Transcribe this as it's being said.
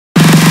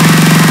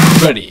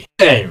Ready,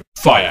 aim,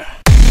 fire.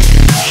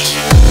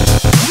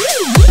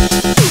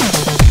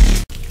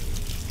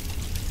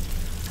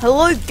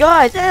 Hello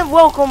guys and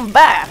welcome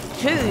back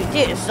to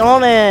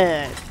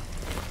Dishonored.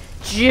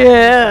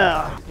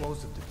 Yeah.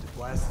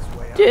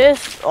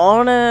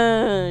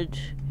 Dishonored.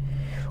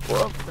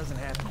 Well, Doesn't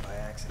happen by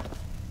accident.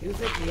 You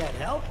think he had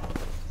help?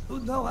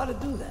 Who'd know how to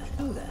do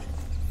that?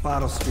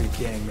 Bottle Street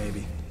gang,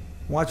 maybe.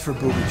 Watch for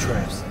booby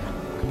traps.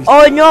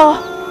 oh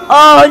no!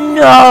 Oh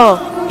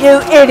no! You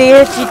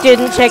idiots! You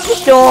didn't check the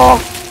door.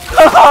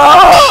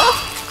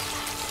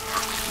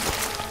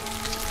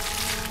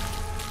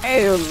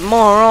 You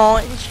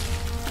morons!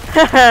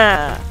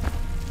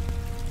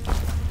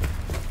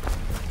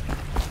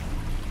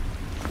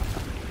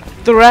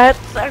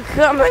 Threats are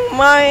coming,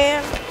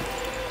 man!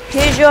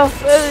 Here's your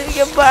food,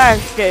 you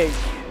bastard!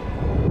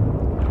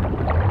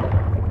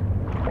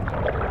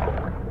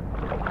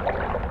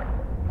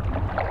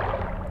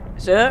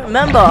 So,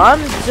 remember, I'm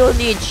doing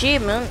the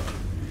achievement.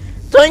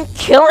 Don't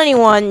kill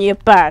anyone, you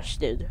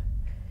bastard!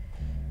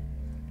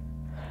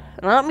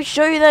 And let me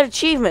show you that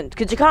achievement,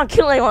 because you can't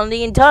kill anyone in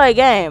the entire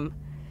game.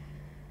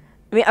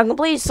 I mean, I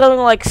completed something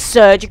like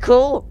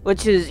surgical,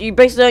 which is you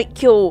basically don't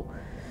kill,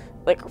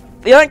 like,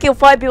 you don't kill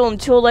 5 people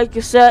until like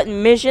a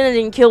certain mission, and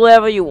then kill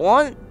whatever you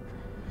want.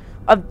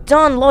 I've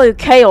done low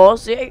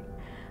chaos.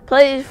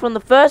 Played from the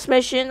first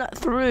mission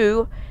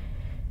through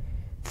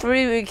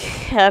Cauldron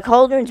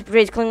to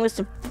create a clean list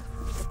of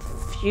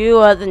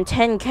fewer than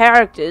 10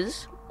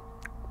 characters.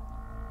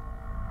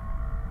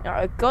 Now,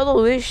 I got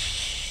all this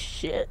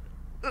shit.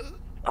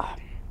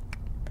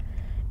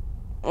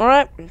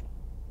 Alright.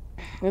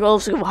 We got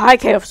also high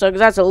chaos, because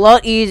that's a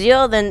lot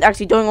easier than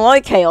actually doing low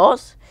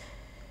chaos.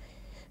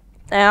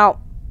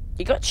 Now,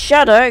 you got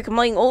Shadow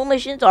completing all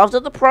missions after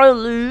the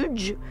prologue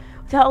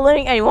without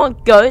letting anyone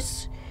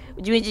ghosts,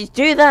 which means you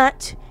do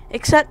that,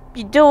 except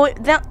you do it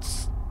without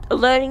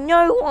alerting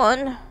no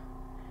one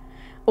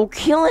or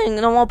killing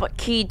no one but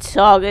key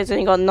targets. And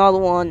you got another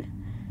one,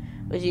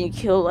 which you can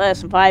kill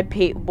less than 5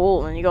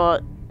 people, and you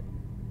got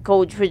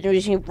cold prison,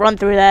 you can run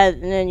through that,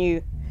 and then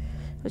you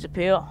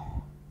disappear.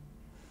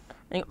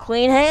 And you got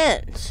clean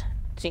hands,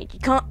 so you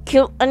can't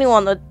kill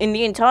anyone in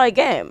the entire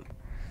game,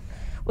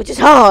 which is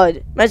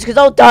hard, man, because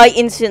I'll die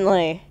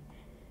instantly.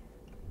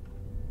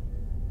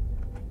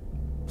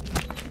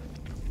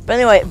 But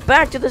anyway,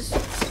 back to the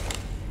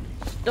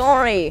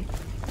story.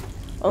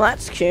 Well,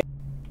 that's cute.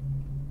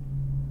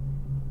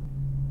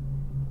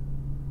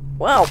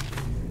 Wow.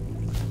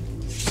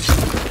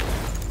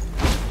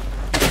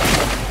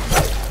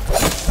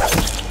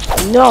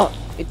 No,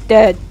 you're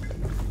dead.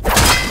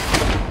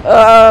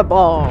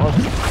 Bob.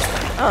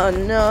 Oh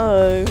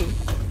no.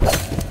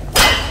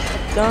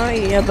 Die,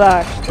 you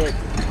bastard.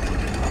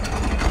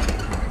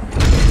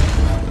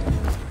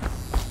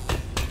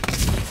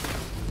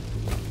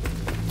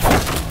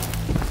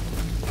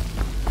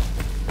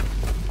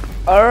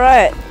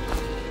 Alright.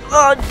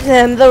 Oh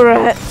damn the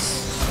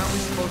rats. Aren't we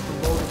supposed to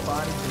load the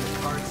bodies in the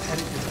carts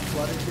headed to the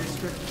flooded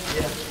district?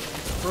 Yeah,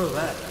 screw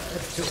that.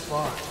 That's too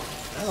far.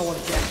 I don't want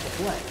to catch the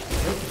plague.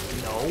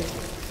 No.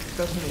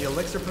 Doesn't the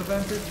elixir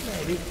prevent it?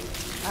 Maybe.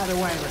 Either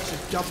way, let's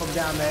just dump them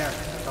down there.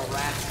 The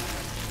rats.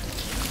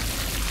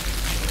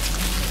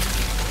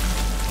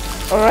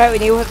 Alright, we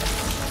need one.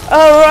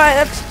 Alright,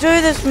 let's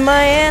do this,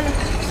 man.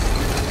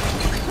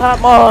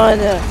 Come on.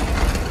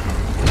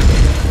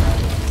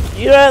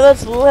 Yeah,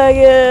 let's leg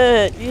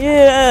it.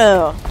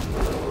 Yeah.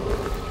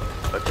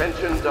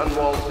 Attention,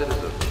 Dunwall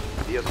citizens.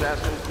 The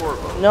assassin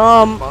Corvo,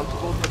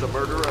 responsible for the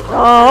murder of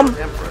our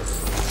Empress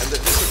and the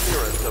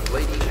disappearance of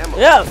Lady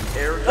Emily, heir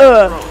to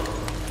the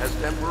throne, has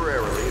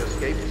temporarily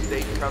escaped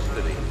state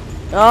custody.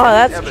 Oh,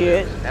 that's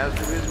cute. Evidence as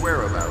to his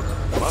whereabouts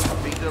must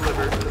be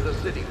delivered to the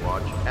City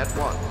Watch at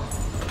once.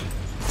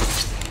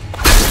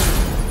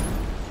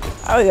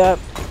 There we go.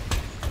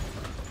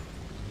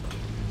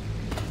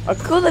 I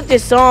could have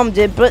disarmed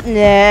it, but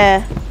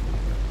nah.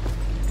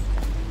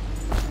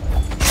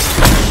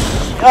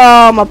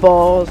 Oh, my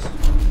balls.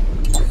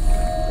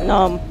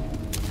 Numb.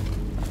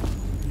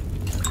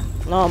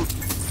 Numb.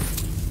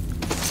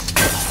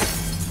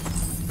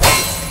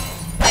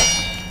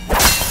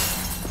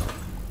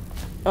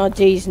 Oh,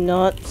 these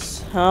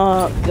nuts.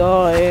 Oh,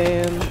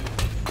 God.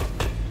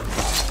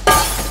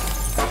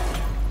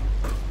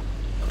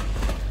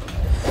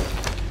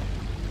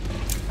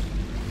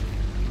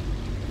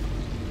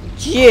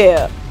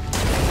 Yeah.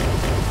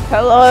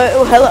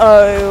 Hello,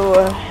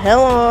 hello,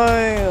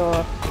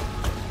 hello.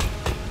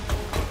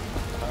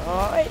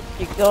 Alright,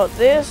 you got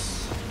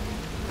this.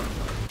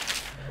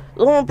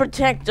 Lord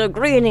Protector,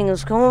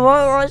 greetings. Come over,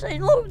 I say,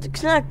 Lord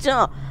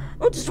Protector.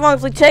 I'm just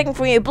wrongfully taken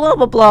from you, blah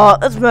blah blah.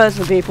 Let's murder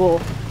some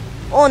people.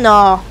 Or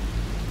nah.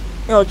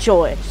 No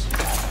choice.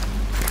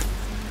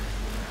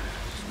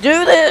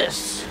 Do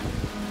this.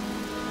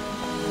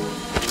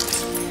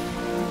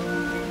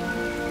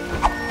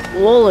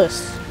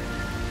 Lawless.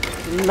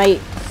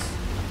 Mates.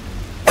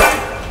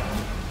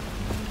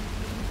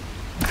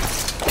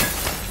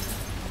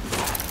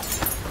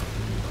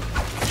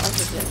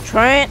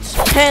 Trance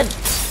 10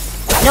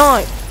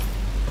 9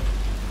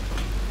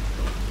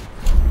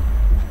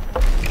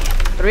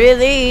 3 of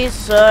these,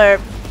 so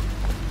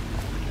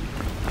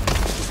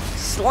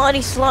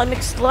slidey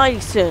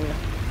soon.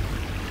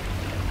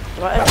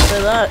 Right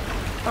after that.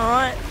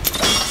 Alright.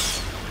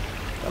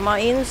 My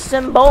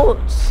instant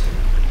bolts.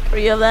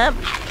 3 of them.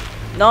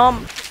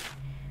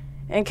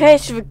 In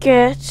case you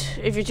forget,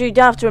 if you're too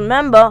daft to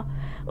remember,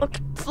 look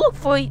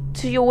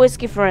to your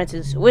whiskey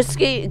friends.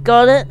 Whiskey,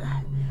 got it?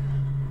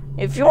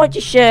 If you want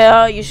to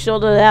share, you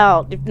sort it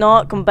out. If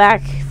not, come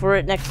back for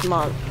it next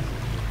month.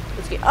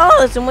 Whiskey. Oh,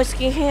 there's some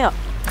whiskey here.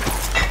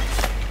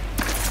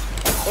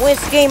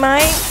 Whiskey,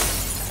 mate.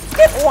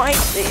 Get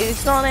wasted.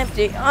 It's not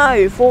empty.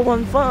 Oh,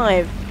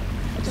 415.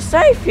 There's a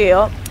safe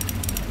here.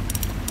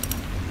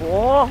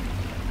 4,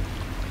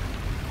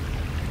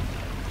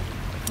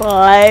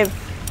 5,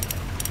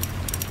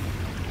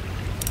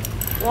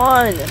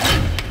 1.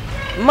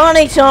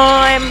 Money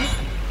time.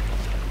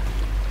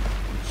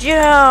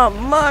 Yeah,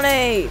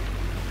 money.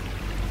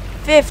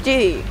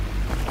 50.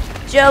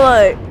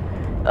 Jello.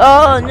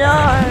 Oh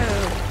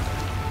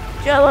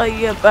no. Jello,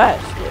 you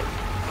bastard.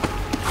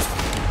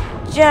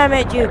 Damn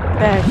it, you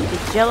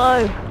bastard,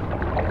 Jello.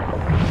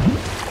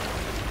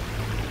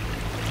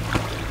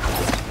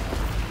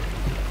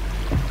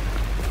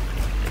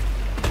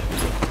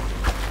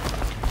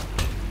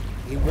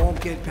 He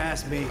won't get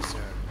past me, sir.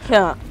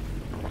 Yeah.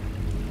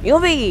 You'll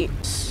be.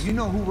 You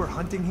know who we're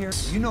hunting here?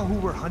 You know who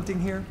we're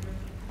hunting here?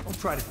 Don't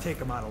try to take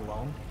him out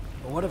alone.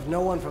 But what if no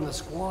one from the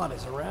squad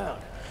is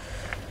around?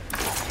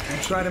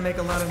 Don't try to make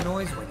a lot of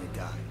noise when you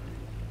die.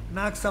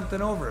 Knock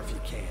something over if you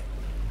can.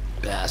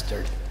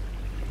 Bastard.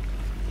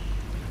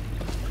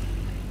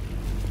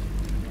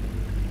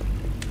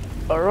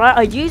 Alright,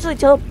 I usually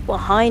tell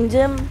behind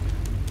him.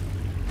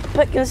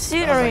 But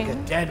considering. Sounds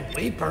like a dead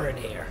weeper in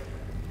here.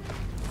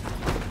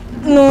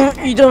 No,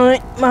 you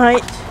don't,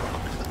 mate.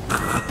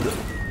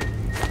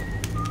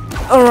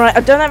 Alright, I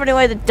don't have any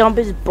way to dump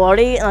his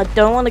body, and I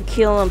don't want to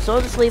kill him, so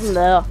I'll just leave him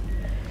there.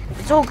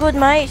 It's all good,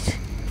 mate.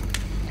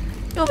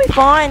 You'll be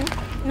fine.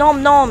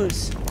 Nom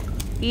noms.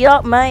 Eat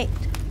up, mate.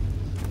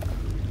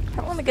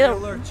 I want to get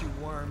alert, you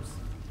worms.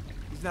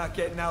 He's not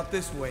getting out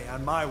this way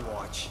on my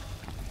watch.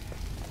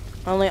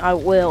 Only I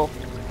will.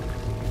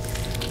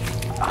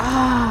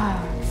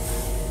 Ah.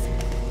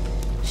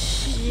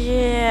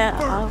 Shit.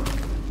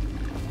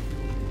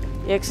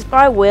 Yeah, except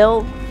I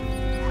will.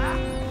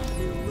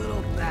 You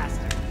little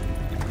bastard.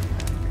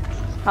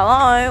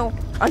 Hello?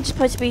 I'm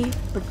supposed to be.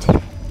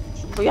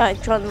 We are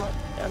trying to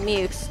let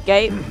me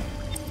escape.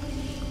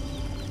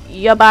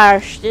 You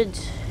bastard.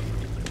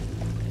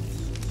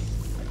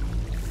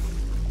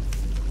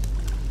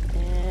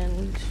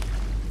 And.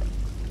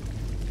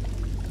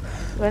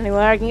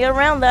 Anyway, I can get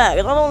around that.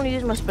 I don't want to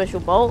use my special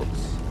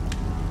bolts.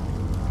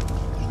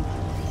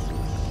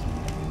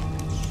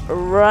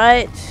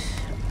 Right.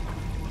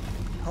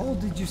 How old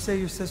did you say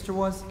your sister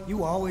was?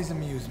 You always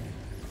amuse me.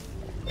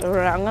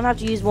 Alright, I'm gonna have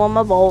to use one of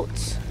my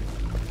bolts.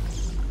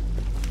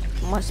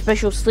 My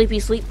special sleepy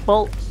sleep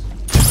bolts.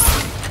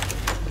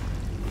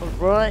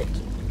 Alright.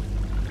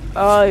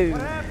 Oh.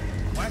 What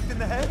happened? Whacked in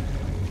the head?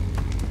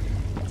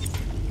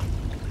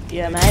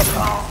 Yeah, mate.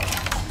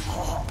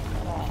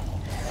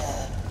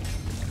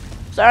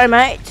 Sorry,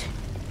 mate.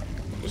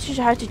 It's just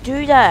how to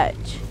do that.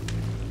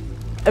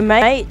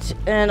 Mate,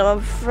 and I'm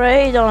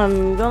afraid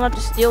I'm gonna have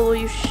to steal all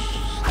your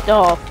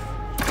stuff.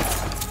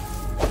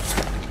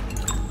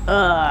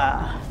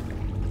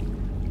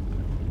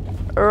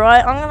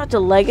 Alright, I'm gonna have to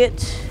leg it.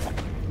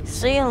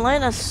 See you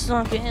later,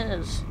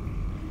 suckers.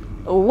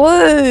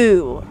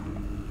 Woo!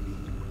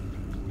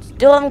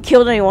 Still haven't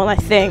killed anyone, I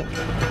think.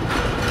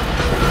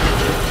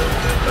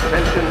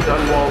 Attention,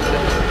 Dunwall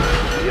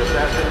citizens. The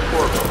assassin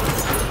Corvo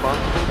is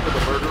responsible for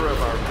the murder of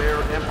our fair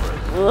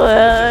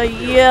empress.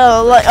 Yeah,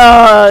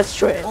 like,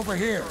 straight. Over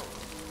here.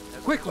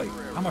 Quickly,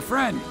 I'm a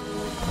friend.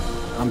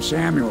 I'm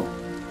Samuel.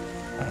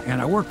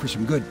 And I work for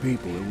some good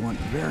people who want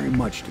very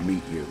much to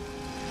meet you.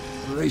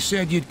 They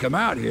said you'd come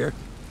out here.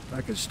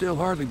 I can still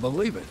hardly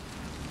believe it.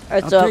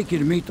 I'll take you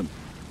to meet them.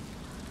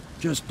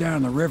 Just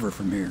down the river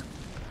from here.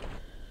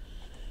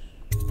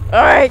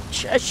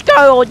 Alright, let's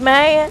go, old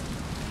man.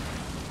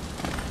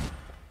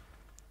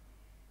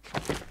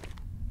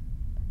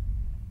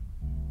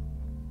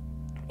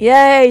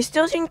 Yay,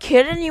 still didn't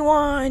kill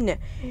anyone.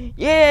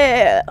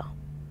 Yeah.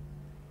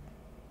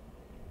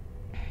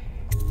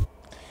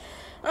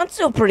 That's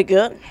still pretty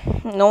good.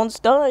 No one's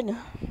died.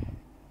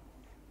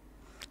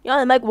 Yeah,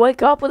 they might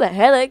wake up with a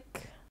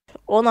headache.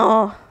 Oh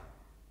no.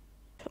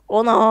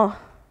 Oh no.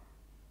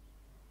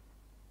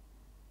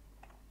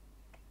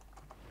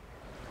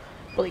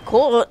 Well, he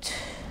caught.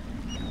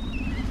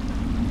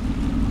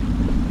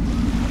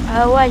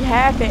 Oh, what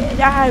happened?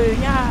 No,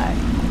 no.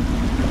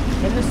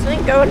 Can this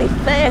thing go any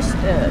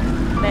faster?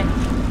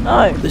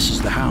 No. This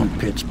is the Hound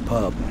Pit's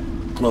pub.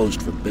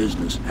 Closed for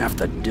business. Half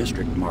the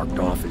district marked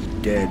off as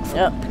dead from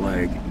the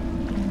plague.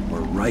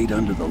 We're right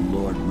under the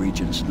Lord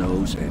Regent's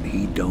nose, and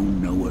he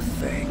don't know a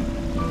thing.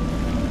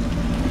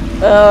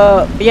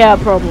 Yeah,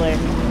 probably.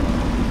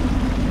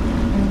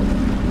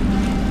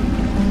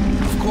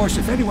 Of course,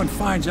 if anyone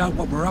finds out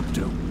what we're up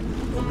to,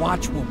 the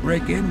Watch will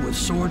break in with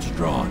swords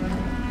drawn.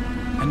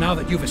 And now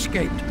that you've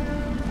escaped,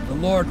 the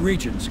Lord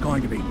Regent's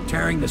going to be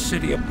tearing the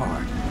city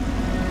apart.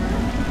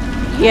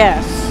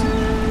 Yes.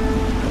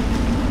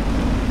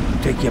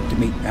 I'll take you up to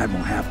meet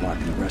Admiral Havelock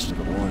and the rest of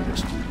the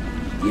Loyalists.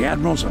 The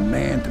Admiral's a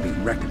man to be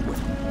reckoned with.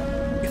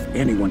 If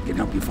anyone can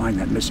help you find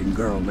that missing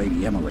girl,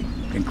 Lady Emily,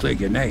 and clear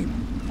your name,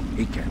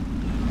 he can.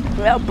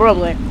 Well,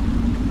 probably.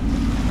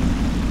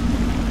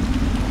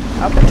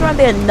 I've been trying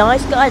to be a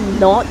nice guy and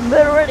not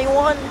murder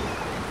anyone.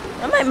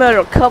 I might murder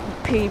a couple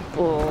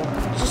people.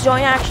 Just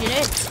showing action,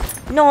 it's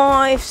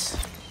knives.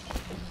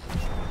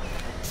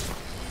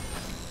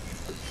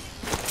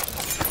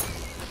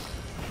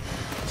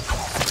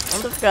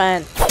 I'm just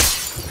going.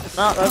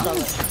 No, that's not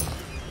it.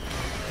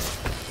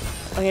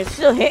 Okay, it's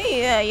still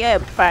here. Yeah,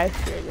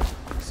 bastard.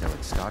 So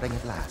it's starting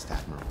at last,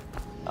 Admiral.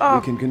 Oh.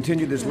 We can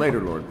continue this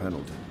later, Lord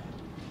Pendleton.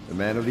 The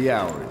man of the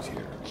hour is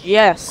here.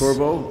 Yes.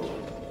 Corvo,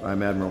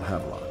 I'm Admiral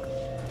Havelock.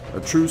 A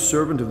true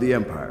servant of the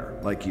Empire,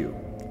 like you.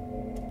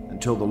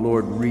 Until the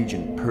Lord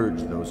Regent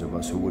purged those of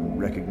us who wouldn't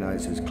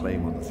recognize his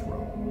claim on the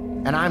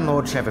throne. And I'm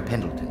Lord Trevor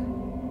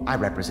Pendleton. I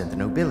represent the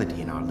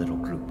nobility in our little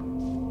group.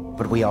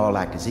 But we all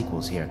act as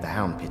equals here at the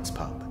Hound Pits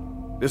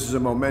pub. This is a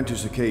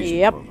momentous occasion,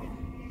 Yep. Corvo.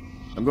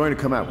 I'm going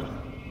to come out with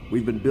it.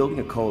 We've been building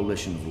a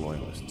coalition of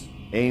loyalists,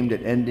 aimed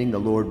at ending the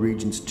Lord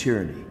Regent's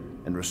tyranny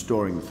and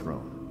restoring the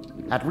throne.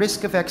 At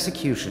risk of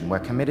execution, we're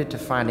committed to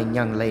finding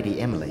young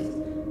Lady Emily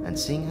and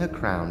seeing her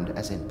crowned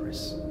as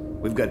Empress.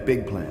 We've got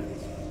big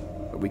plans,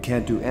 but we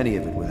can't do any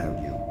of it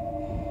without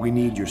you. We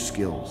need your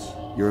skills,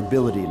 your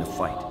ability in a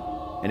fight,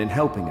 and in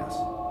helping us,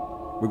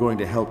 we're going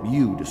to help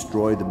you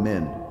destroy the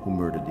men who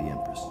murdered the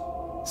Empress.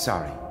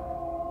 Sorry,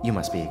 you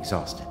must be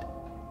exhausted.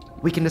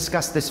 We can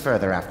discuss this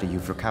further after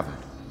you've recovered.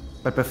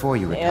 But before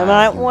you retire, Am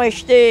I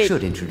wasted? you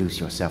should introduce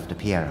yourself to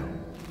Piero.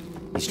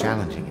 He's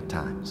challenging at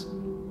times,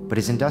 but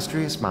his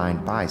industrious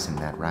mind buys him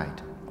that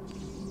right.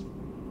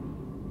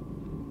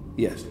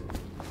 Yes,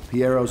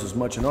 Piero's as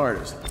much an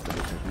artist as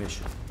a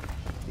technician.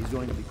 He's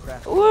going to be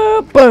crafting.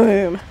 Woo,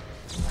 boom.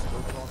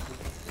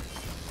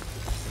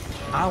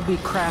 I'll be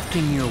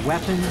crafting your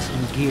weapons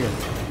and gear,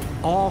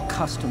 all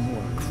custom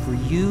work. For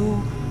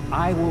you,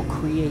 I will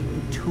create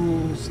the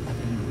tools of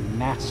a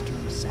master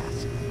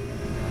assassin.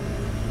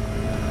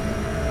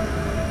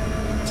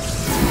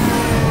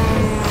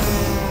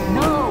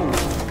 No!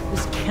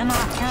 This cannot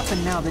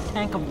happen now. The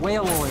tank of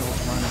whale oil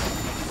is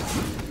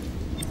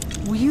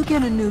running. Will you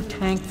get a new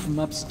tank from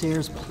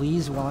upstairs,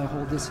 please, while I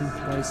hold this in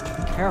place?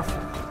 Be careful.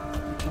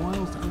 The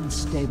oil's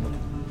unstable.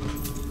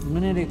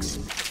 When it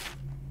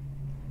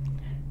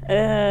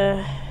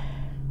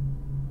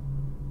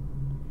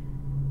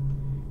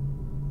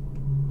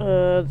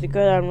the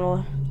good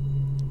Admiral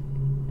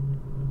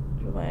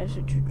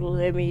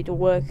led me to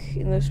work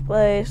in this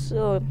place,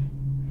 so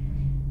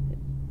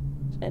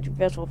entry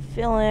vessel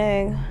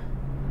filling,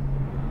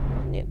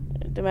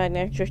 the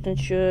magnetic Tristan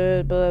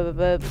should, blah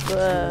blah blah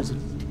blah.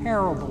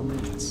 terrible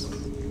minutes.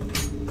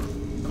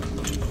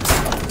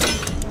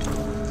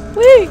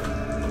 Whee!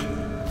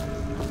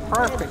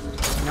 Perfect.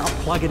 Now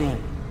plug it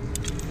in.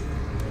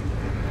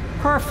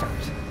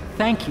 Perfect.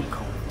 Thank you,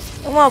 Cole.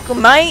 You're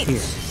welcome, mate. Here,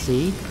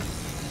 see?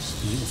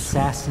 The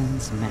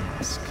assassin's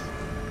mask.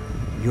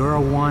 You're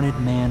a wanted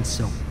man,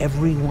 so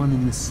everyone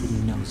in the city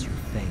knows your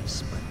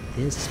face, but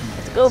this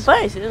mask Go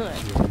face, isn't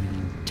it? will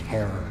mean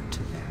terror to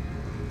them.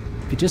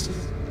 If you just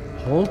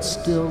hold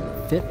still,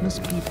 the fit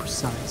must be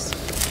precise.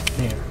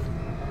 There.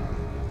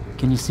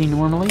 Can you see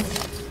normally?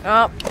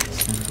 Up.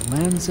 Send the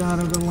lens out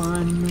of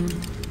alignment.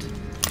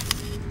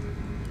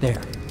 There.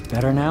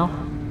 Better now?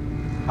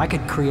 I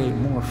could create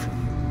more for you.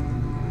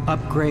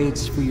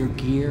 Upgrades for your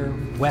gear,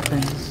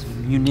 weapons,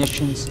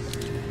 munitions.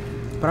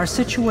 But our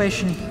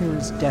situation here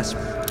is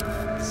desperate.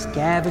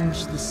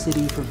 Scavenge the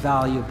city for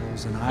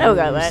valuables and I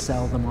will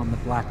sell them on the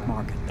black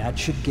market. That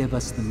should give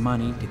us the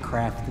money to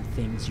craft the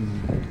things you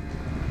need.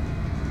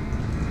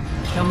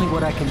 Tell me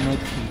what I can make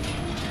for you.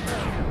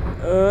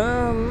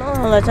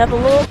 Let's have a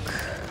look.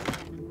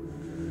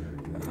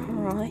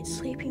 Alright,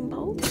 sleeping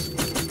bolts.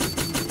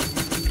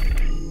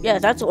 Yeah,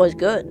 that's always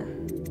good.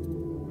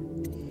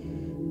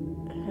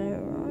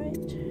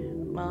 Alright.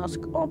 Mask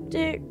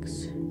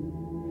optics.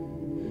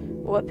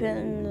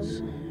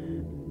 Weapons.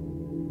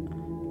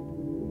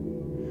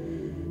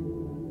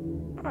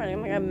 Alright,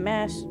 I'm gonna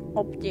mask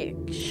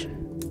optics.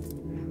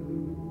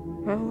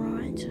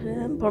 Alright,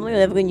 probably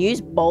never gonna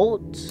use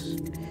bolts.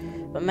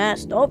 But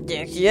masked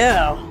optics,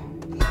 yeah.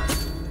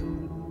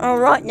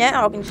 Alright,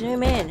 now I can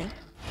zoom in.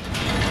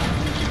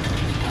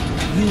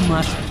 You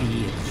must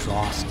be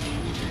exhausted.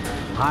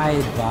 I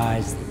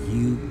advise that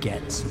you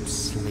get some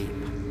sleep.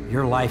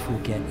 Your life will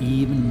get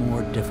even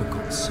more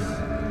difficult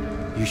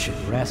soon. You should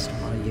rest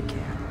while you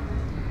can.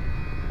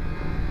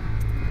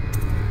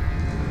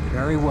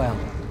 Very well.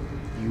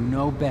 You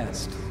know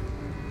best.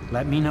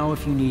 Let me know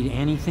if you need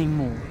anything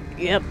more.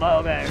 Yep,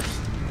 boggers.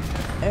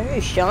 Oh,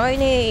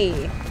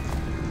 shiny.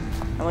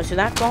 How much did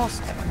that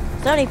cost?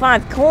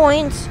 75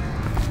 coins?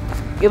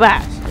 You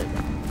bastard.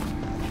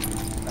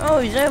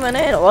 Oh, zooming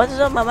in. What's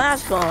up my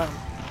mask on?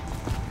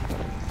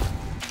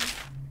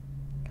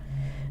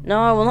 No,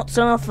 I will not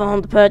sell our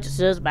phone to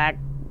purchasers back.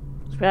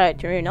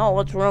 Factory. No,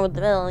 what's wrong with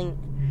the building?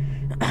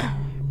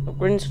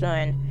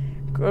 Greenstone.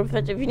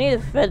 If you need a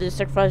feather,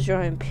 sacrifice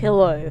your own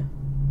pillow.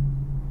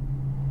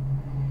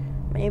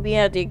 Maybe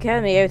at the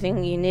academy,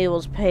 everything you need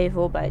was paid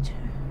for by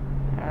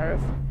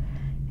tariff.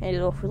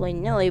 Handed off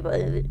willy-nilly,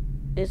 but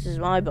this is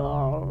my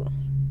bar.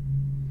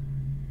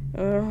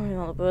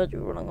 On the verge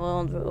of running low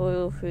on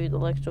oil, food,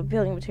 electrical,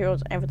 building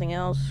materials, everything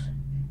else.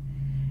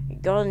 You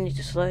gotta need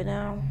to slow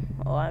down.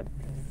 Oh, I'm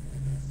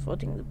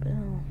footing the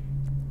bill.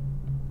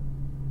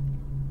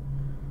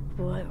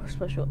 Boy, we're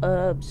special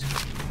herbs.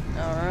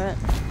 Alright.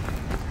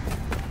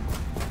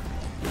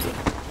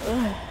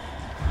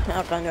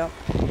 How can I go?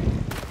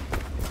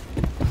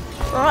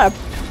 Alright.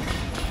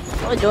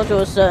 I got to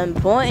a certain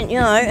point, you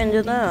know, and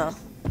there.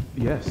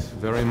 Yes,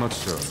 very much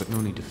so, but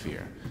no need to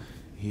fear.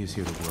 He is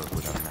here to work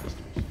without masters.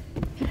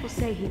 People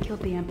say he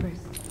killed the Empress.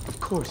 Of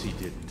course he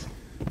didn't.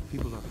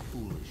 People are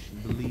foolish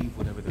and believe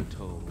whatever they're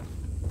told.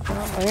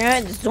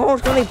 Alright, this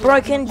door's gonna be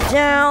broken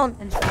down.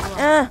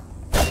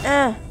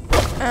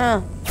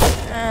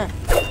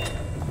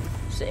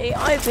 See,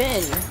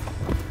 open.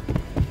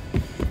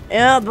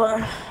 Yeah,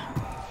 but...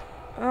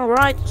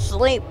 Alright,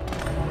 sleep.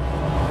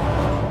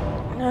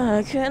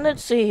 Okay,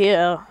 let's see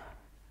here.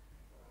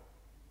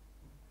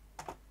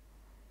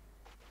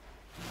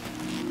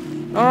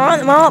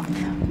 Alright, I'm up.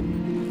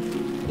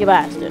 You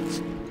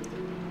bastards.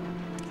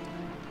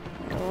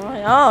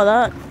 Alright, oh,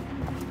 that...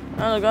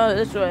 I'll go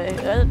this way.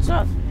 That's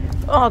not...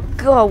 Oh,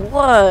 God,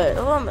 what?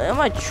 Am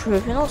I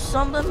tripping or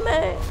something,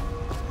 man?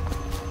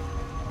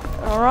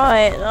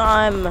 Alright,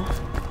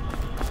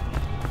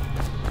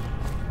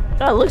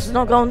 That looks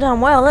not going down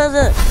well, is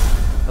it?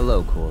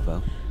 Hello,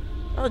 Corvo.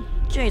 Oh,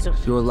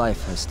 Jesus. Your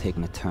life has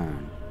taken a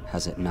turn,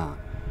 has it not?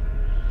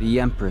 The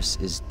Empress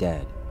is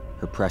dead.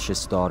 Her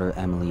precious daughter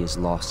Emily is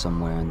lost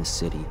somewhere in the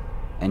city,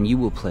 and you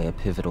will play a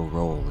pivotal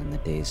role in the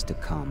days to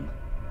come.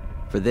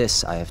 For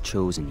this, I have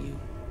chosen you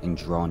and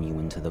drawn you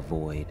into the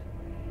void.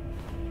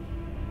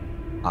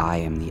 I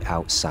am the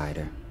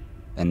outsider,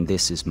 and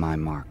this is my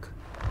mark.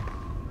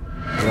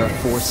 There are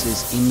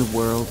forces in the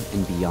world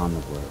and beyond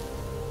the world,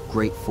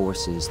 great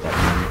forces that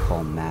men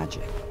call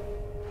magic.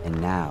 And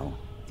now,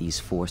 these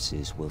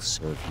forces will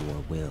serve your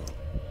will.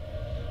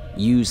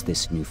 Use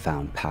this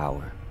newfound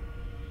power,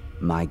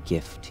 my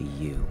gift to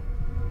you.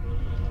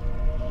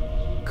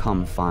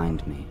 Come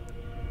find me.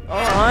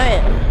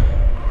 Alright.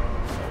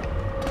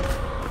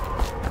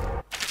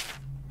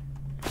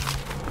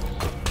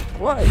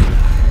 What?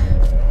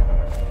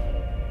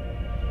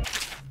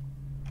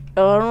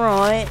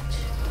 Alright.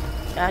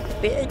 Not to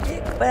be a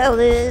dick about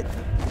it.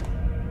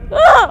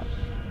 Ah!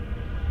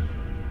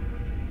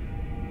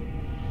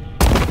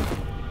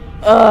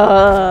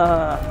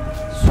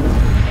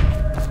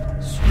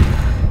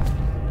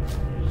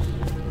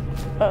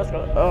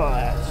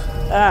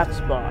 That's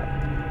fine.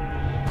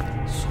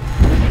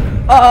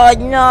 Oh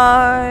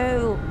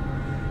no!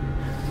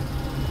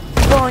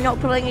 Oh, not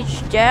playing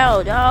it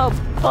down. Oh,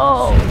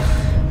 balls.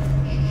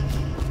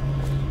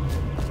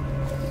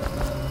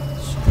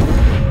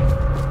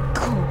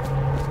 Cool.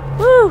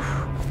 Woo.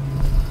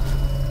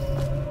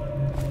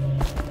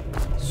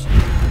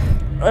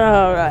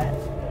 Alright.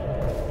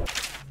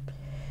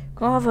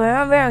 Carver,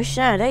 I'm very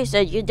sad. They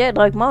said you're dead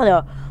like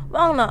mother.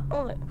 Well, not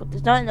put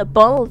this night in a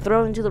bottle,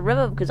 throw it into the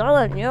river because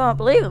I don't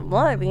believe it.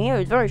 Living here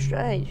is very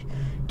strange.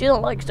 Do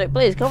not like, so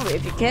please come here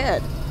if you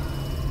can.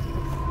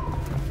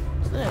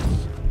 What's this?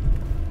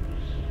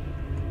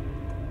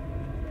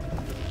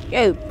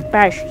 You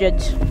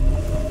bastards.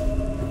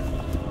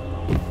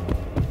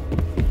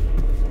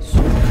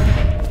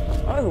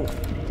 Oh.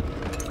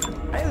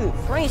 Oh,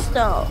 free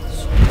stuff.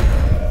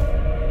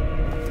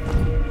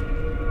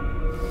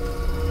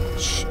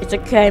 Shh, it's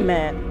okay,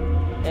 man.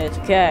 It's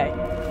okay.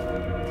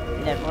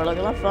 Never look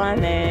at my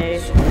find me.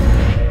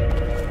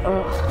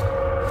 Oh.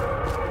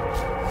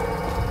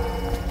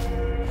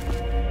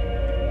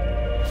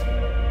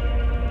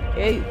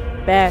 You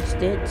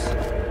bastards.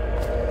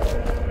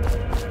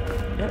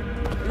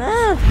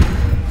 No.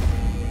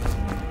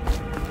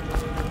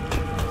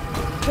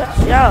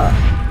 Yeah.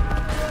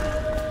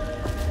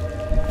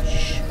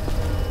 Shh.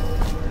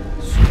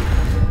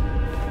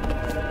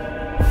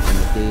 In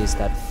the days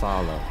that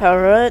follow,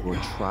 Alright. your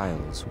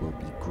trials will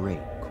be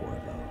great,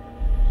 Corvo.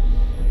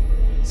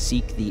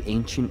 Seek the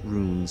ancient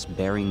runes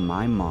bearing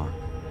my mark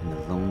in the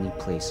lonely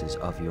places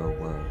of your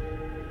world,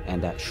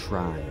 and at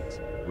shrines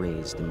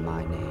raised in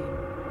my name.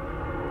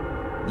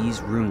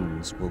 These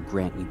runes will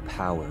grant you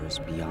powers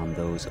beyond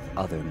those of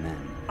other men.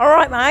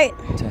 Alright, mate.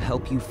 To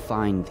help you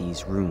find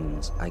these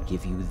runes, I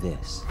give you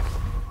this,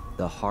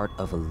 the heart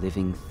of a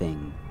living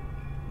thing,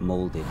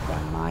 molded by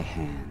my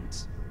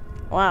hands.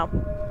 Wow.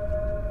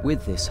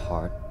 With this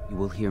heart, you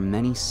will hear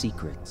many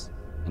secrets,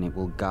 and it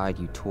will guide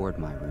you toward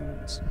my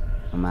runes,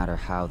 no matter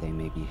how they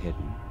may be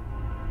hidden.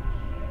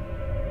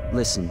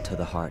 Listen to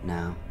the heart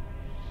now,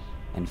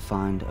 and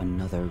find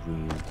another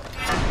rune.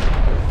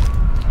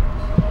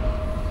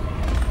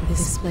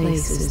 This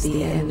place is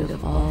the end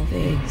of all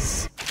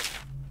things.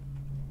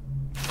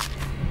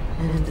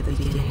 And the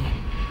beginning.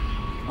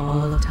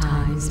 All of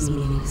time is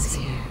meaningless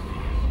here.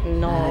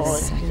 No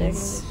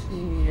seconds,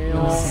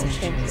 no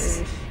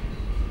centuries.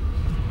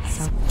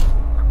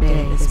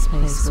 Someday this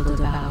place will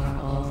devour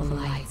all the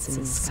lights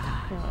in the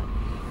sky.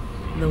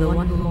 The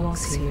one who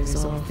walks here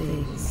is all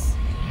things.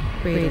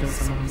 Cradle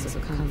songs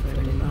of comfort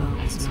and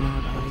bones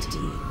gnawed by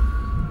teeth.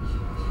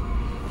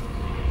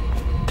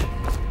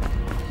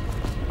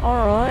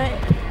 Alright.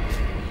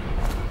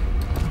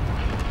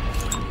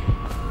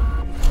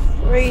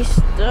 Free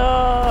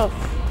stuff.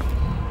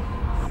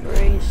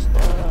 Free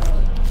stuff.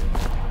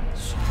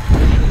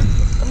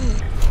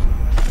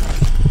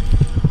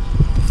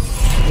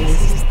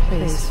 This is the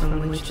place from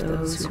which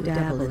those who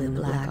dabble in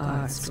the black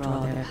arts draw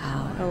their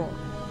power. Oh.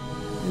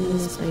 And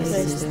this place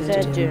is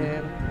their their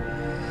doom.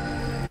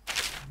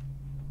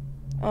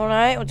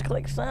 Alright, let's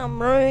click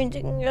some runes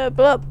and go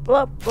blah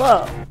blah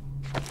blah.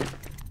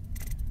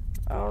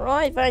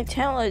 Alright,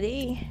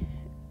 vitality.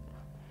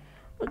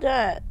 What's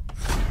that?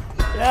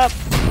 Yep.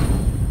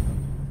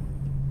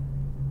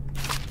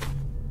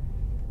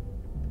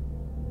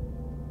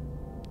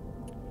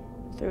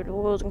 Through the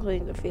walls,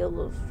 including the field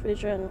of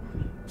vision.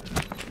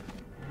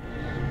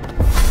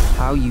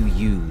 How you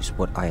use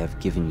what I have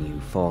given you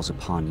falls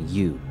upon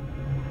you.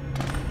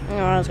 Oh,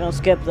 I was gonna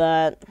skip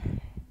that.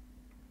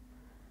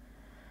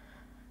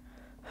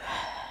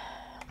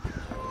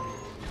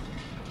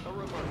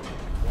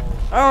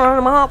 Alright,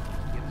 I'm up.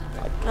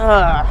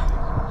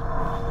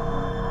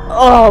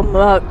 Oh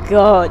my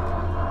god.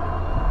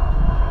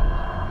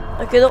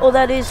 Look at all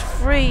that is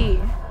free.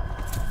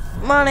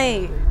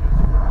 Money.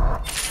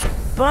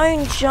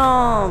 Bone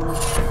charms.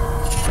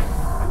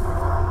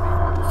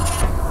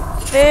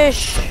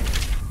 Fish.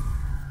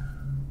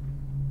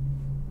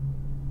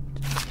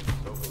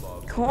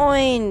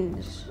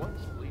 Coins.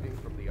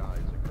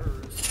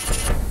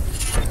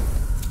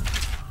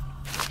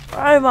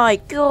 Oh my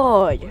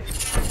god.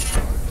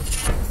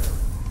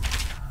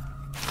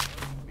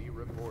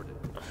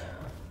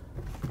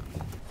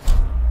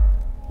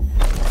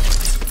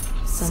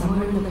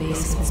 Somewhere in the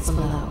basements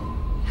below,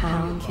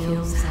 Hound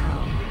kills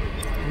Hound.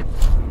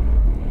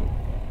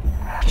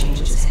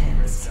 Changes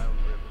hands.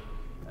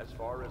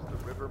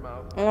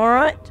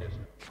 Alright.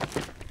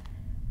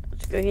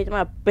 Let's go hit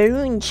my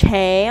boon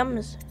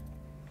chams.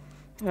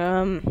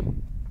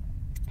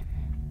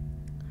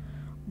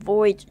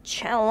 Void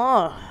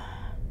Channel.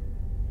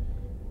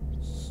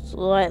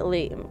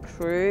 Slightly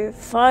improved.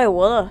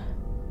 Firewater.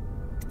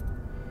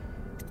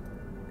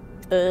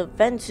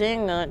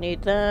 Venting, I don't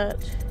need that.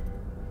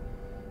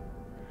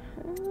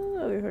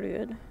 That'll be pretty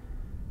good.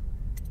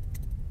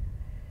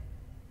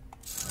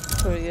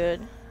 Pretty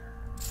good.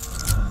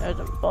 There's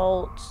some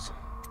bolts.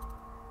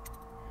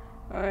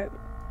 Alright.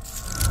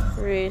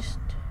 Priest.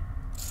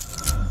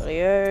 For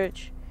the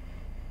urge.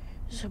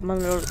 Some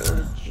mineral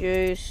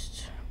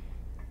reduced.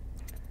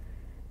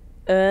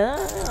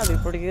 That'll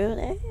be pretty good.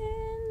 And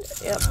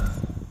yep.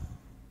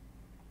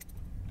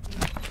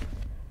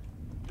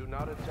 Do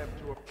not attempt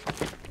to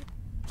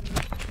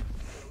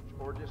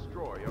or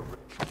destroy a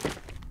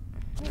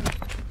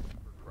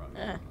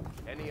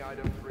Any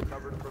items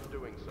recovered from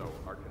doing so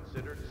are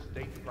considered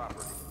state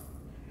property.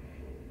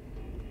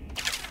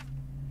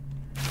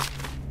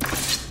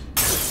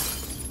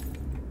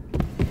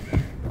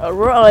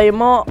 Alright,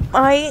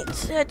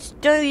 mate, let's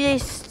do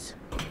this.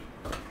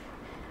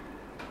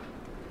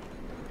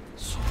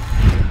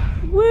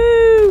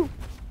 Woo!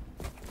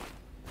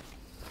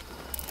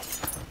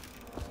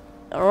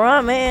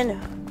 Alright, man.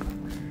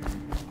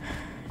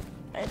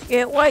 Let's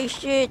get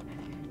wasted.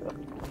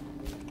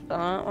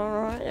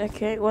 Alright,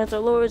 okay. Once I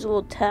lower his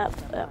little tap,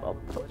 I'll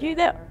put you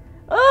there.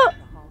 Oh!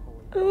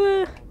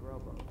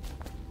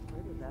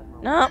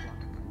 No.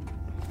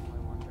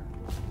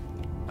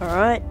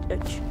 Alright.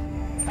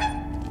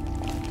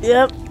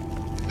 Yep.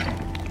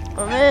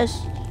 I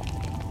missed.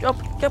 Jump.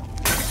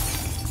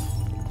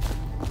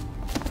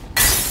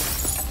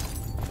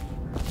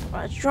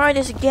 Let's try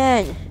this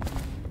again.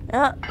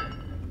 Yeah.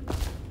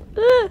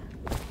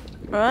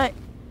 Alright.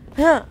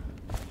 Yeah.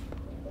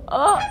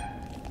 Oh!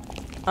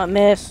 I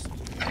missed.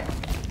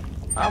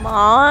 Come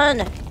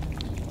on.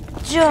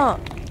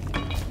 Jump.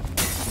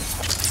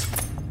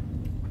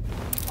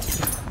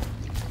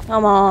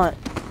 Come on.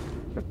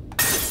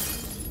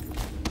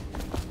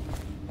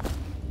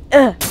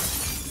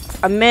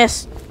 I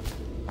missed.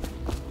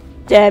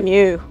 Damn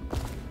you.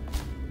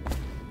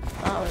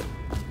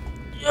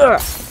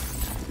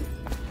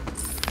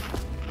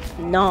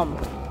 Numb.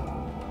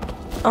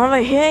 Over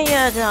here, you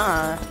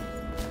die.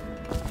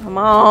 Come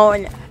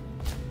on.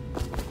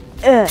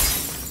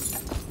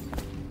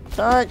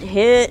 Don't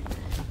hit.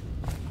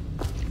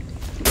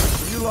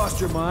 Have you lost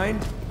your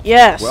mind?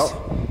 Yes.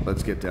 Well,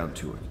 let's get down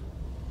to it.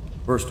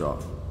 First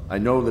off, I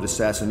know that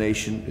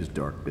assassination is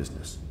dark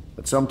business,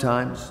 but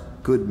sometimes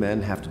good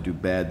men have to do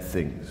bad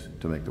things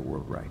to make the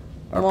world right.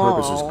 Our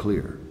purpose is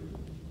clear.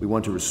 We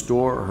want to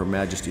restore Her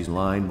Majesty's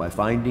line by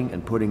finding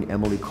and putting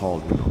Emily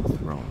Cauldron on the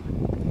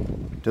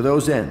throne. To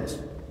those ends,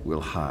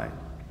 we'll hide,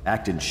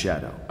 act in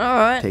shadow,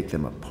 take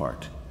them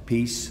apart,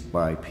 piece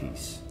by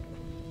piece.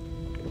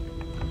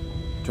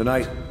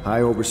 Tonight,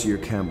 High Overseer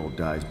Campbell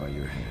dies by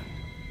your hand.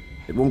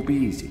 It won't be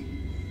easy.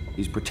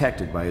 He's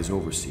protected by his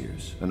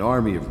overseers, an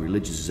army of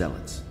religious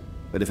zealots.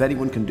 But if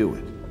anyone can do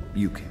it,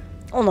 you can.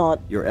 Or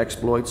not. Your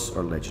exploits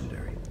are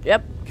legendary.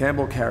 Yep.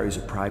 Campbell carries a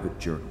private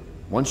journal.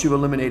 Once you've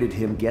eliminated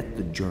him, get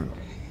the journal,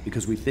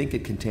 because we think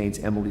it contains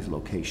Emily's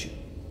location.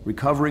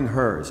 Recovering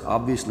her is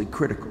obviously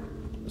critical,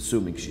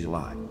 assuming she's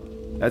alive.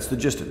 That's the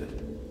gist of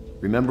it.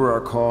 Remember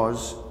our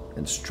cause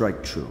and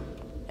strike true.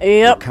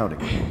 Yep. We're counting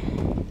on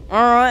you.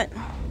 Alright.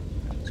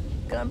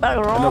 Going back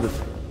around. Another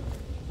thing.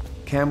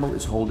 Campbell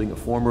is holding a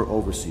former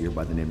overseer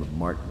by the name of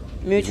Martin.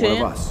 He's one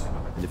of us.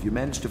 And if you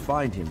manage to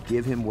find him,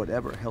 give him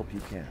whatever help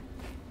you can.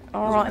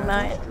 Alright,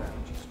 mate.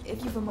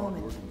 If you've a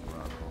moment.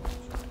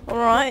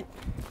 Alright.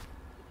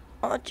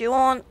 What do you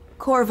want?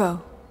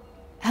 Corvo.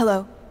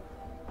 Hello.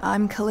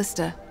 I'm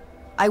Callista.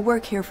 I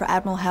work here for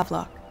Admiral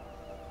Havelock.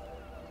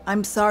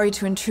 I'm sorry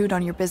to intrude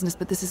on your business,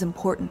 but this is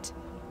important.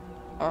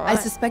 I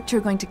suspect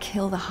you're going to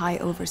kill the High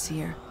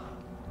Overseer.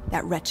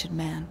 That wretched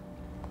man.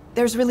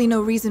 There's really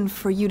no reason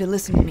for you to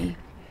listen to me.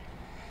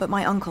 But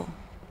my uncle,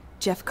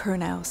 Jeff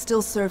Kernow,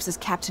 still serves as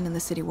captain in the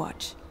City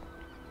Watch.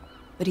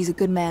 But he's a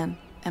good man,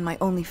 and my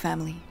only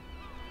family.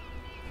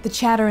 The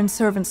chatter in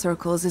servant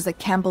circles is that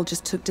Campbell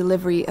just took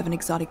delivery of an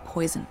exotic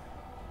poison.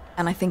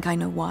 And I think I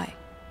know why.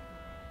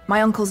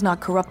 My uncle's not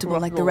corruptible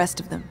like the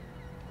rest of them.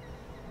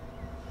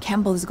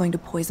 Campbell is going to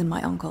poison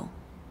my uncle.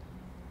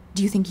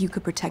 Do you think you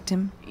could protect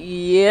him?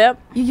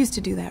 Yep. You used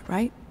to do that,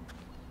 right?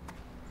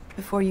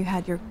 Before you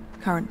had your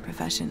current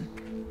profession.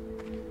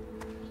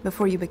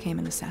 Before you became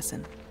an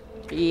assassin.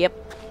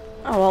 Yep.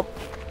 Oh well.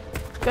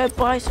 Go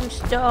buy some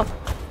stuff.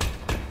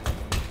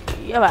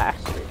 You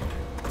bastard.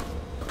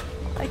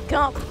 I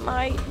can't,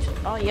 mate.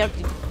 Oh, you have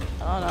to...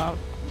 Oh, no.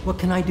 What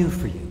can I do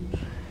for you?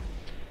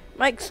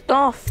 Make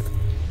stuff.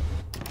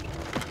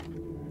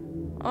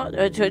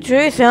 Oh,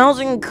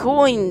 2,000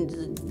 coins.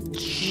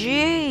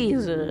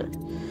 Jeez.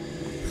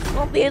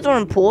 Well, these are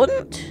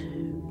important.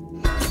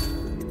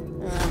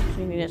 So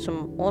you can get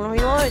some ornery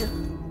load.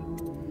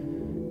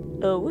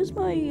 Oh, where's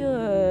my,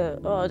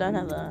 Oh, I don't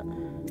have that.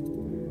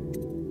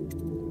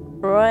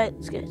 Right,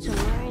 let's get some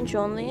range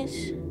on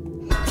this.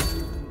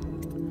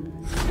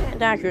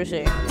 And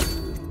accuracy.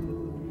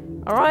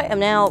 Alright, I'm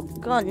now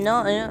got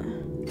nothing.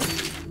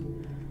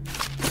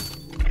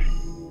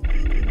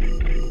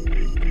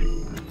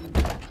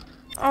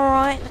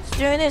 Alright, let's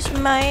do this,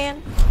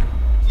 man.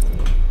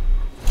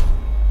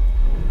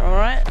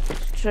 Alright,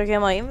 let's check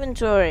out my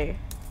inventory.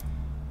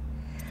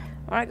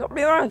 Alright, got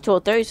rearranged to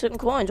 37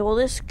 coins, all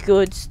this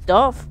good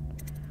stuff.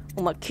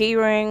 All my key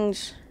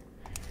rings,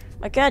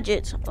 my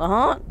gadgets, the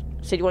heart,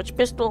 City Watch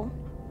pistol,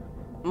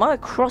 my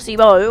crossy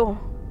bow,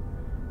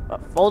 a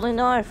folding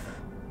knife,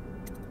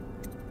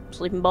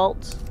 sleeping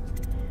bolts,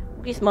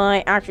 with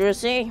my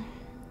accuracy,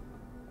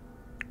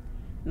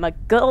 my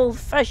good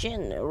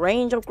old-fashioned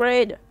range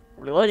upgrade,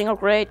 reloading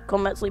upgrade,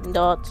 combat sleeping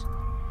darts.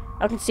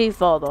 I can see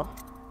farther.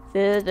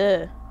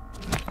 Further.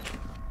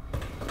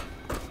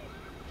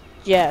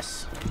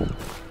 Yes.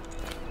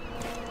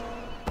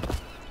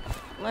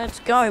 Let's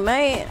go,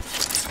 mate.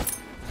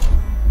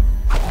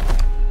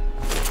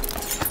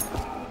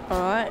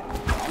 Alright.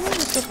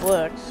 This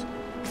works.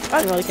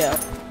 I don't really care.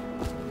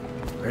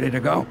 Ready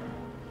to go?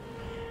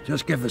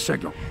 Just give the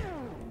signal.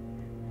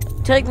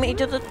 Take me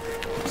to the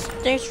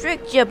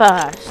district, you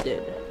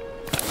bastard.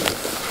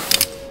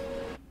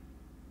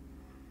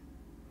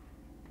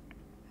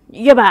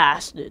 You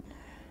bastard.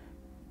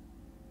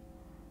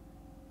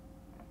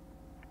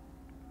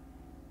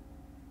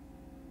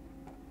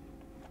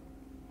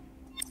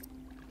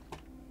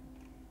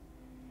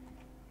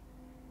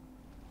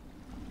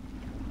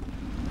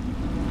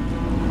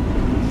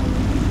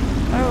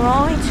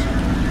 Alright.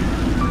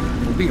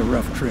 It'll be a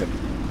rough trip.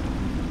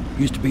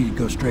 Used to be to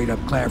go straight up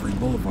Clavering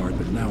Boulevard,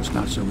 but now it's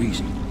not so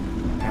easy.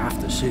 Half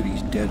the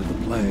city's dead of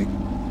the plague.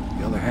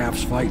 The other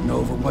half's fighting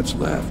over what's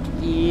left.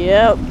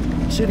 Yep.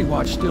 City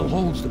Watch still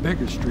holds the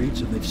bigger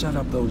streets, and they've set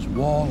up those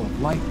wall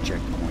of light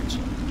checkpoints.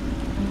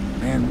 A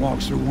man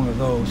walks through one of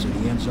those, and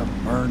he ends up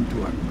burned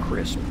to a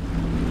crisp.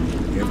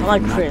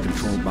 Everything not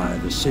controlled by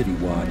the City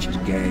Watch is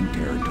gang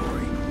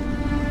territory.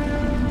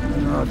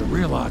 There are the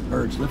real odd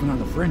birds living on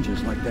the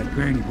fringes like that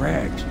Granny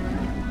Rags.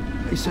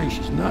 They say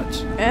she's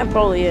nuts. Yeah, it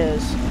probably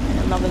is.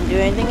 I'm not gonna do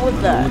anything with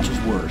that. Which is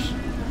worse?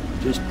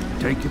 Just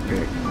take your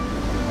pick.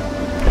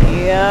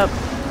 Yep.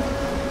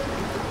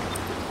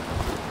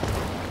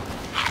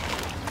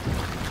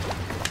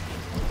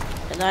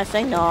 And I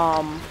say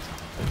nom.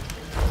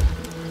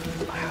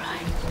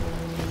 Alright.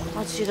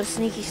 Let's do the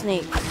sneaky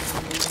sneak.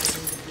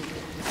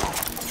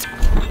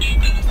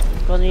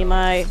 Gonna be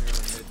my...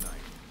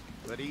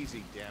 But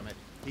easy, damn it.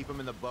 Keep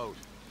him in the boat.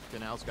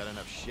 Canal's got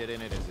enough shit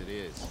in it as it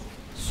is.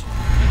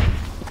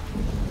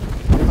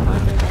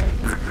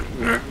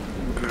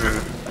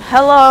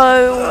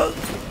 Hello.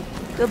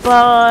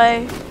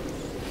 Goodbye.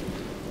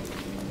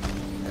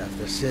 Half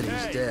the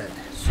city's dead.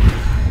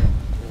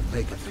 We'll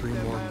make it 3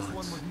 more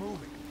months.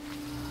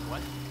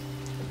 What?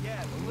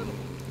 Yeah, a little.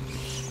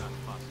 Not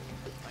possible.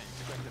 I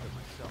expected it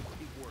myself.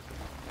 Keep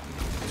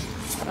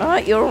working.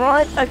 Alright, you're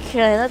right.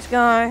 Okay, let's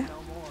go.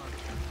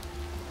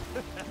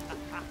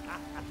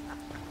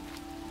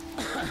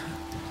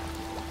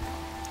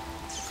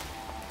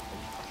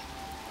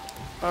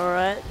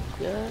 Alright,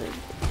 good,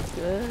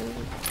 good.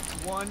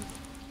 One,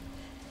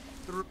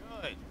 through.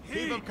 Good.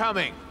 Keep them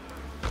coming.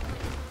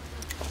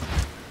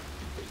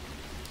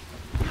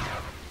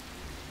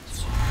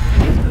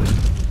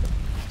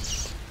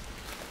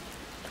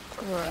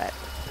 Alright.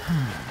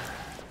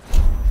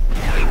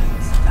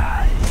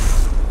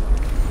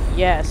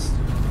 Yes.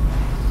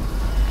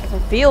 I can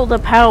feel the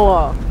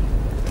power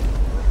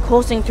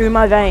coursing through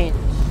my veins.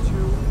 2,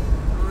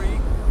 3,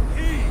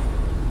 heat!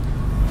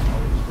 All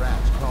these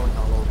rats crawling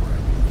all over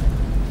it.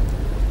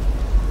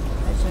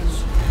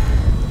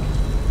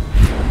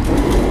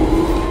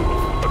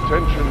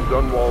 Attention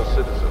Dunwall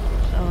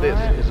citizens. This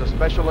is a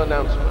special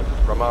announcement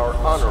from our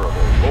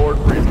Honorable Lord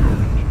Regent.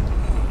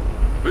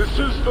 This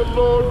is the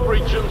Lord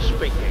Regent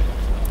speaking.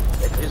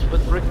 It is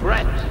with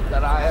regret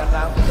that I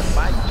announce that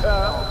my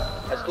term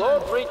as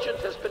Lord Regent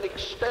has been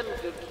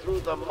extended through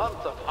the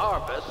month of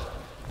harvest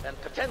and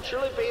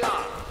potentially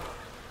beyond.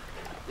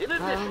 In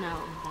addition,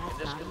 in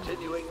this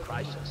continuing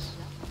crisis,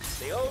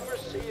 the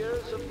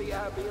overseers of the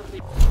Abbey of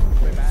the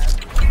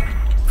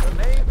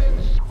remain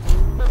in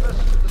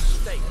service to the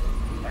state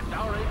and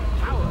are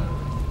empowered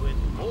to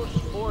enforce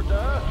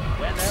order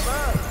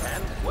whenever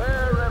and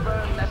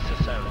wherever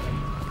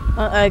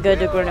necessary. Go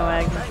to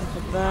Grenawag.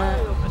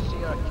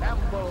 Overseer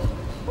Campbell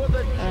for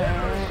the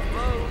generous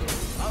loan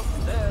of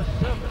their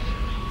services.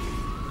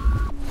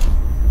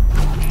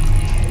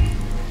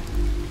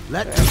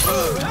 Let me go.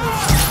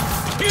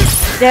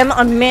 Damn,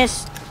 I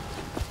missed.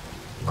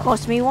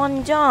 Cost me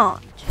 1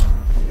 dodge.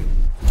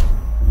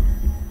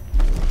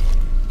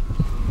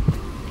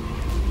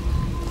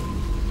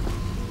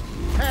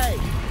 Hey!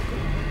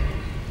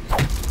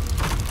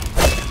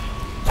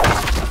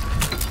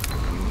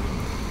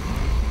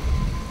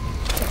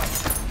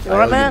 You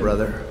alright, man?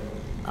 Brother.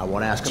 I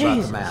want to ask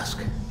about the mask.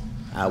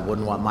 I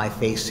wouldn't want my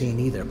face seen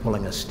either,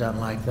 pulling a stunt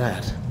like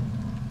that.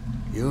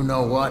 You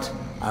know what?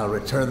 I'll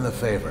return the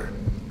favor.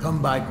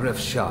 Come by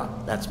Griff's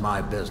shop. That's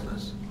my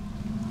business.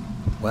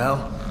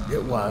 Well,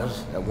 it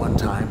was at one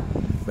time,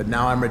 but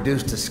now I'm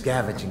reduced to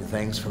scavenging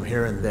things from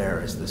here and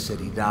there as the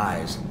city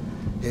dies.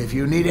 If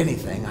you need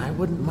anything, I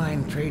wouldn't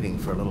mind trading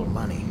for a little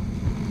money.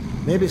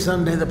 Maybe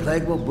someday the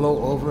plague will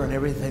blow over and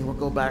everything will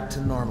go back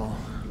to normal.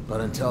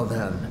 But until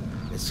then,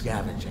 it's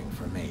scavenging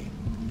for me.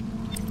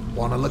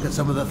 Want to look at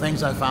some of the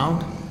things I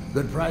found?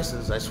 Good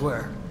prices, I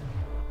swear.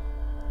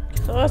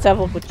 So let's have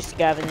a look what you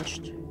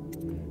scavenged.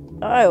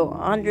 Oh,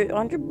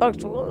 100 bucks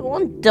for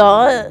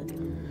 $1.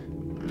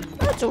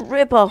 That's a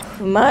rip-off,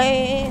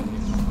 man.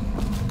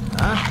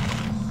 Huh?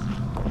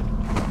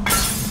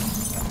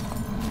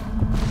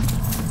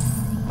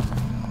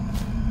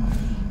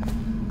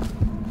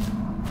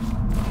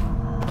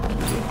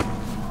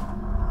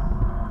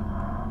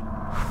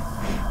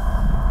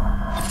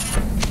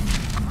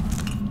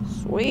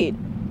 Sweet.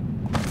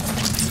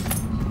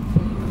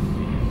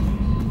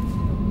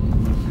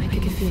 I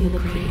can feel the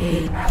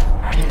create.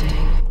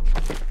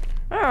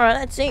 Alright,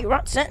 that's it.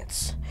 Right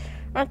sense.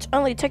 Rats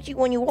only attack you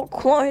when you walk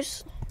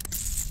close.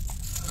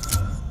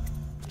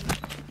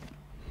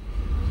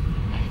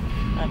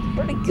 That's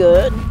pretty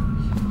good.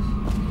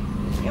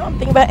 You know, I'm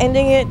thinking about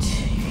ending it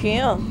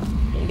here.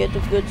 And get to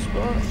a good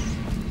spot.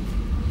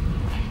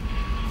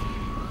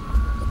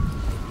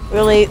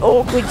 Really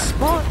awkward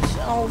spot.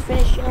 I'll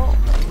finish it off.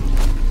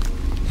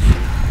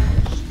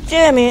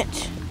 Damn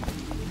it!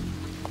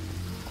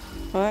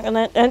 Alright, and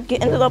that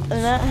ended up in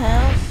that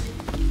house.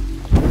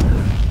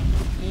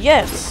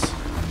 Yes!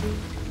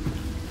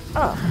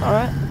 Oh,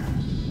 alright.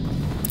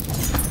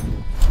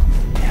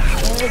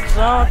 Good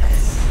talk.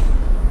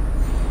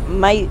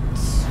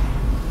 Mates.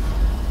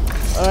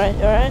 Alright.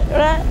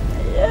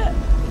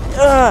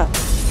 Yeah.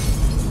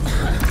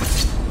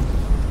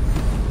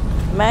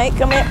 Mate,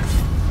 come here.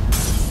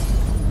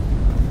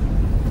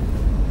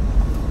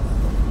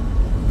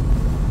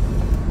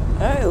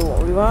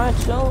 Oh, right,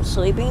 so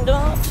sleeping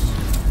dogs.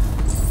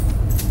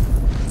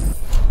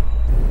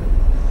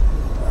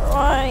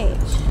 Right.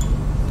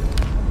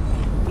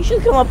 You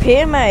should come up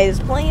here, mate. There's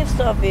plenty of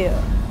stuff here.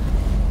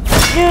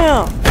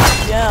 Yeah.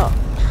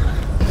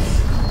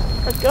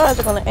 But guys,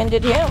 I'm gonna end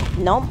it here.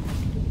 Nope.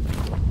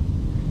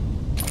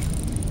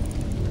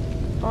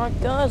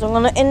 Alright, guys, I'm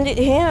gonna end it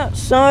here.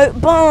 So,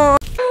 bye.